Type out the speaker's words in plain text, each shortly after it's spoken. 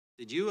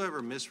Did you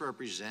ever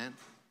misrepresent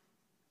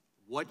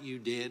what you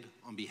did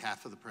on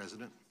behalf of the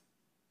president?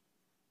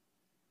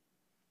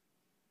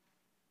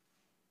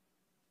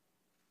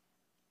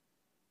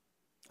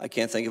 I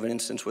can't think of an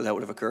instance where that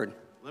would have occurred.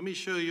 Let me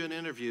show you an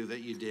interview that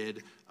you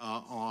did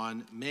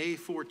on May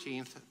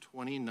 14th,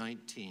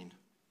 2019.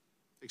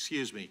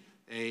 Excuse me,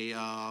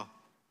 I'm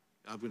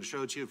going to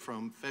show it to you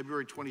from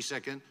February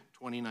 22nd,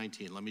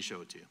 2019. Let me show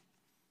it to you.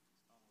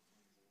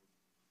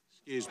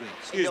 Excuse me,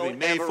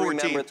 May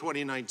 14th,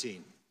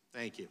 2019.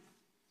 Thank you.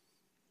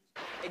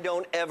 I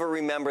don't ever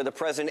remember the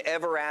president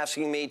ever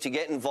asking me to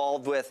get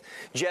involved with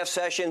Jeff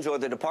Sessions or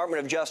the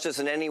Department of Justice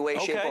in any way,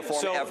 shape, or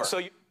form ever.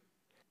 Did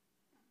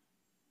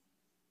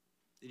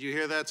you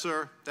hear that,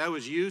 sir? That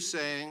was you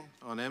saying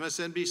on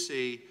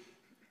MSNBC,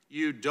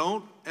 you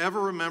don't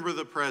ever remember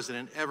the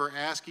president ever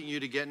asking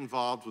you to get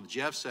involved with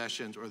Jeff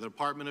Sessions or the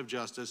Department of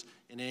Justice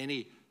in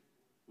any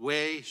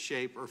way,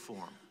 shape, or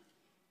form.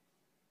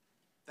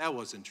 That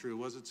wasn't true,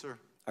 was it, sir?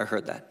 I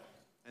heard that.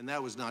 And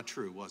that was not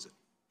true, was it?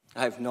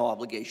 I have no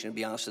obligation to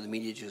be honest with the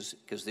media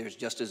because they're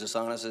just as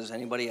dishonest as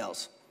anybody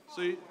else.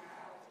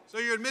 So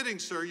you're admitting,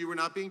 sir, you were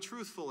not being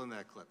truthful in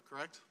that clip,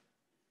 correct?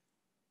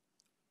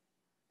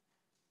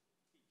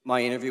 My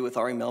interview with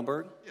Ari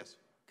Melberg? Yes.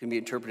 Can be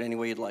interpreted any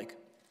way you'd like.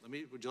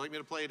 Would you like me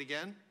to play it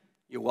again?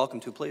 You're welcome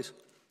to, please.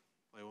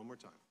 Play it one more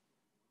time.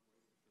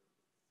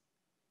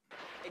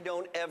 I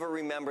don't ever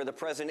remember the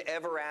president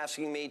ever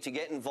asking me to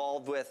get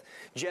involved with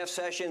Jeff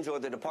Sessions or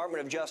the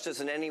Department of Justice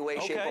in any way,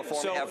 shape, or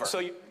form ever.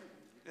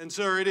 And,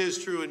 sir, it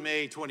is true in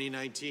May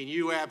 2019.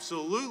 You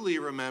absolutely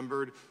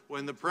remembered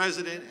when the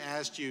president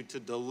asked you to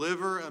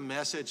deliver a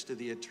message to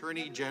the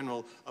Attorney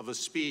General of a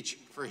speech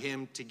for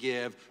him to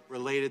give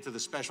related to the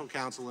special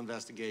counsel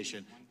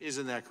investigation.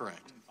 Isn't that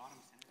correct?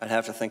 I'd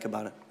have to think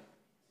about it.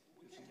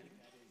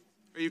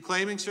 Are you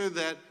claiming, sir,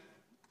 that,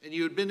 and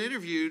you had been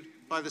interviewed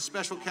by the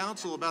special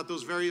counsel about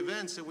those very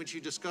events in which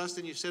you discussed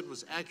and you said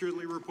was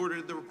accurately reported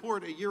in the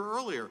report a year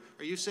earlier.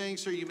 Are you saying,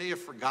 sir, you may have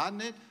forgotten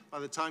it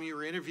by the time you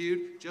were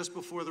interviewed just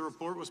before the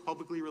report was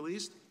publicly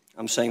released?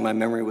 I'm saying my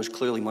memory was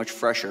clearly much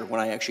fresher when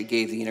I actually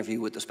gave the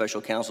interview with the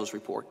special counsel's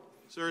report.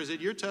 Sir, is it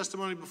your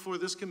testimony before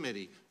this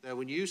committee that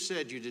when you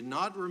said you did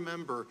not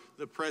remember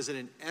the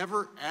president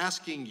ever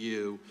asking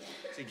you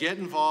to get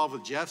involved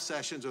with Jeff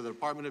Sessions or the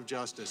Department of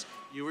Justice,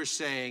 you were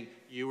saying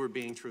you were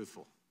being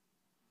truthful?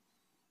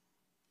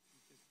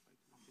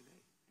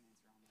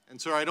 And,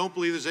 sir, I don't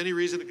believe there's any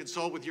reason to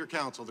consult with your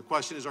counsel. The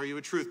question is, are you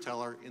a truth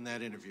teller in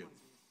that interview?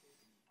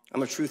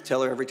 I'm a truth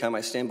teller every time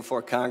I stand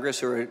before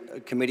Congress or a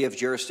committee of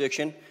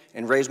jurisdiction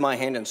and raise my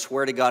hand and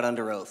swear to God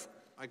under oath.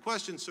 My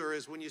question, sir,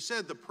 is when you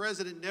said the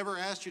president never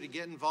asked you to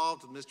get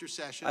involved with Mr.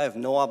 Sessions. I have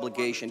no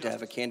obligation to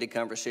have a candid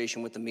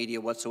conversation with the media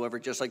whatsoever,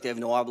 just like they have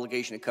no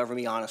obligation to cover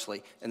me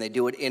honestly, and they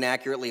do it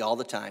inaccurately all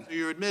the time. So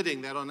you're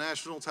admitting that on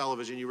national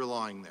television you were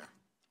lying there?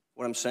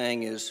 What I'm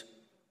saying is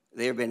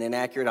they have been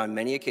inaccurate on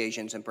many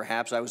occasions, and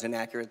perhaps I was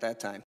inaccurate at that time.